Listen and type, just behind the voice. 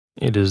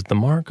It is the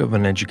mark of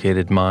an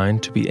educated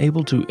mind to be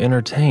able to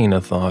entertain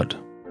a thought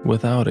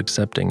without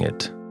accepting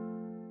it.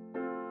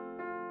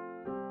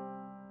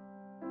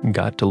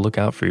 Got to look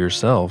out for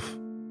yourself.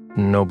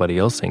 Nobody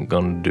else ain't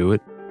gonna do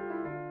it.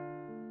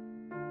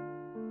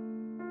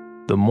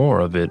 The more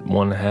of it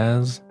one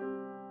has,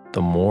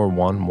 the more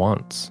one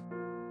wants.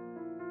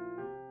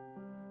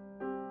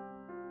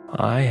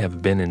 I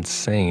have been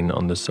insane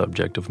on the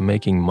subject of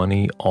making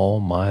money all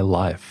my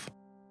life.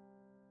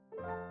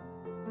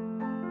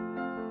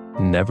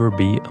 Never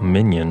be a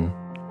minion,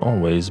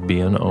 always be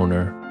an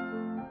owner.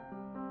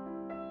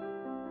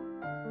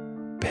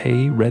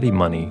 Pay ready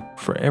money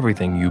for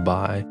everything you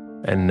buy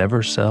and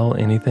never sell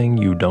anything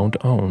you don't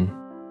own.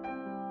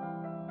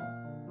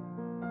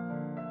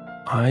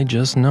 I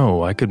just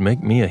know I could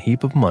make me a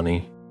heap of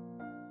money.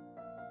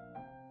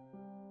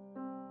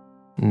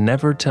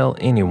 Never tell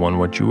anyone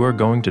what you are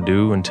going to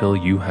do until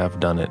you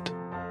have done it.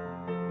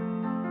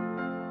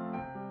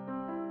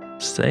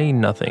 Say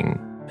nothing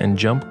and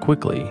jump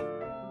quickly.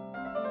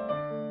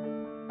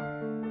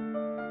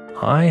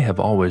 I have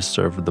always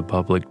served the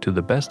public to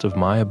the best of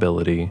my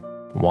ability.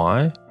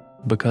 Why?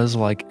 Because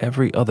like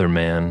every other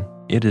man,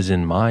 it is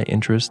in my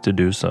interest to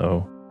do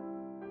so.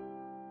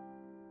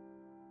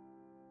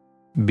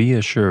 Be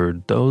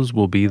assured those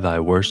will be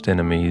thy worst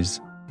enemies,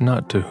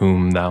 not to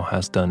whom thou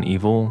hast done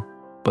evil,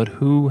 but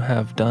who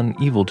have done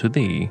evil to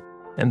thee,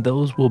 and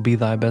those will be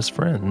thy best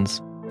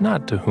friends,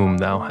 not to whom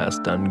thou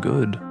hast done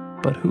good,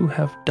 but who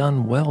have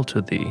done well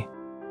to thee.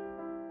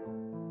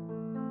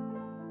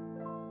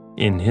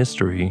 In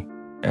history,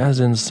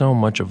 as in so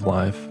much of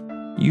life,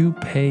 you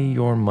pay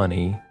your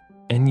money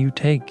and you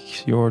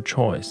take your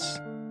choice.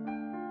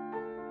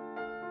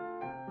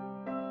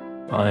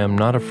 I am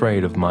not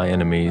afraid of my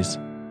enemies,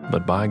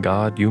 but by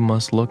God, you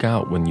must look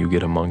out when you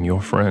get among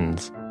your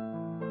friends.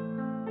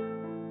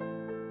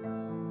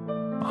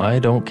 I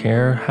don't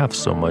care half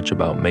so much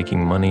about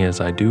making money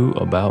as I do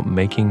about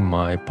making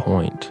my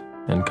point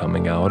and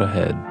coming out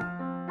ahead.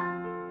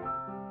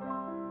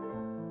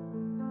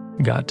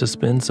 Got to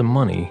spend some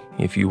money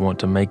if you want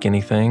to make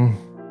anything.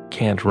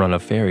 Can't run a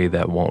ferry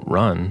that won't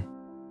run.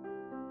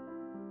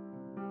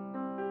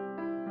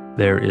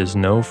 There is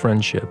no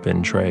friendship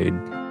in trade.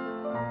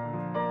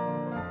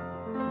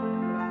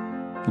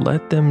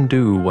 Let them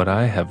do what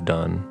I have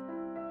done.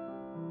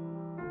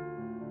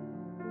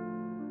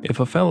 If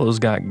a fellow's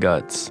got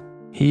guts,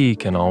 he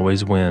can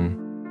always win.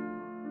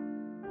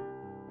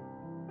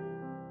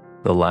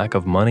 The lack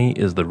of money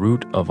is the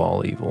root of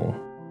all evil.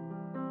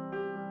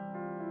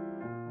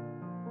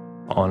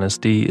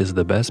 Honesty is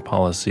the best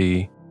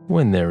policy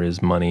when there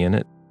is money in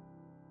it.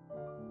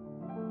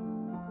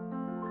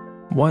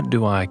 What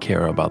do I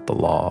care about the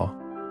law?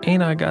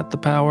 Ain't I got the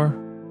power?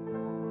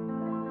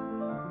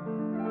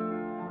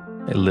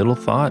 A little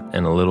thought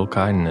and a little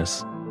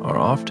kindness are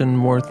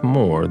often worth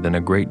more than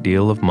a great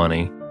deal of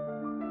money.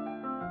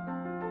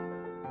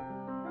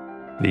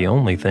 The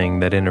only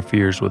thing that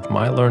interferes with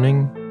my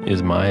learning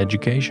is my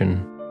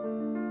education.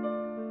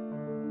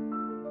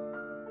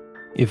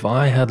 If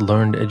I had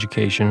learned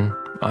education,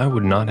 I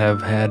would not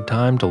have had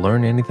time to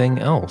learn anything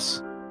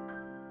else.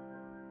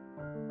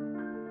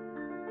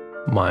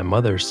 My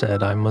mother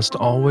said I must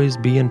always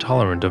be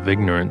intolerant of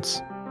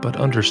ignorance, but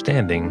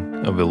understanding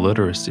of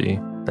illiteracy,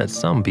 that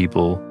some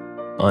people,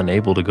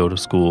 unable to go to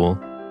school,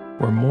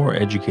 were more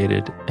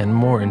educated and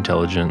more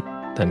intelligent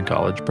than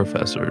college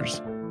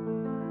professors.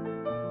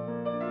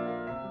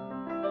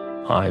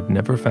 I've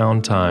never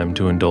found time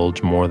to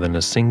indulge more than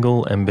a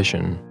single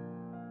ambition.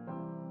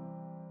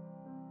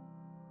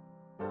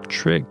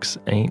 Tricks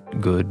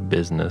ain't good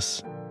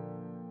business.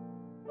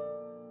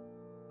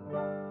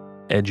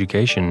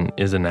 Education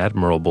is an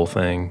admirable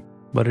thing,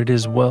 but it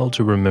is well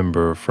to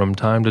remember from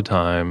time to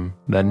time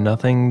that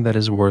nothing that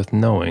is worth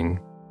knowing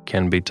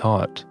can be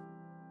taught.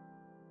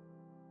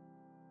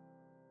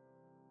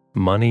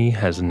 Money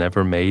has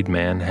never made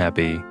man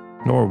happy,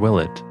 nor will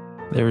it.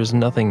 There is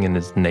nothing in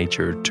its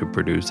nature to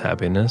produce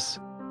happiness.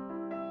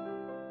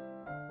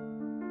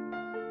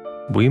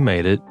 We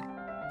made it.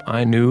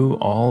 I knew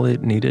all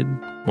it needed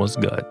was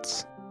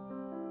guts.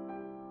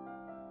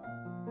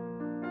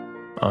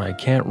 I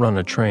can't run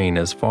a train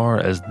as far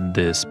as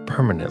this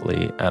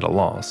permanently at a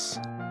loss.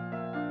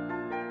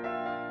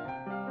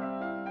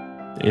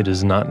 It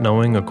is not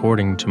knowing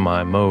according to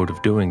my mode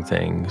of doing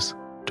things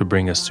to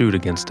bring a suit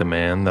against a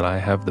man that I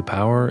have the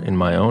power in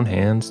my own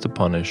hands to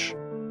punish.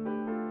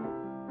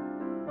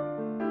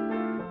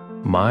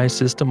 My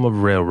system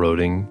of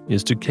railroading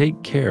is to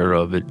take care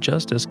of it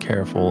just as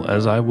careful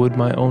as I would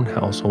my own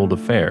household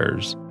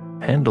affairs,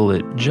 handle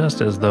it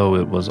just as though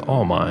it was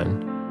all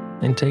mine,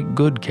 and take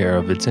good care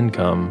of its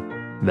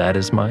income. That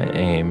is my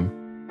aim,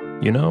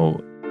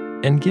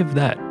 and give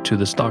that to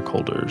the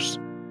stockholders.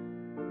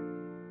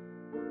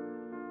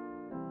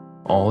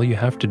 All you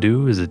have to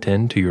do is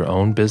attend to your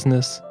own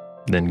business,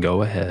 then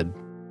go ahead.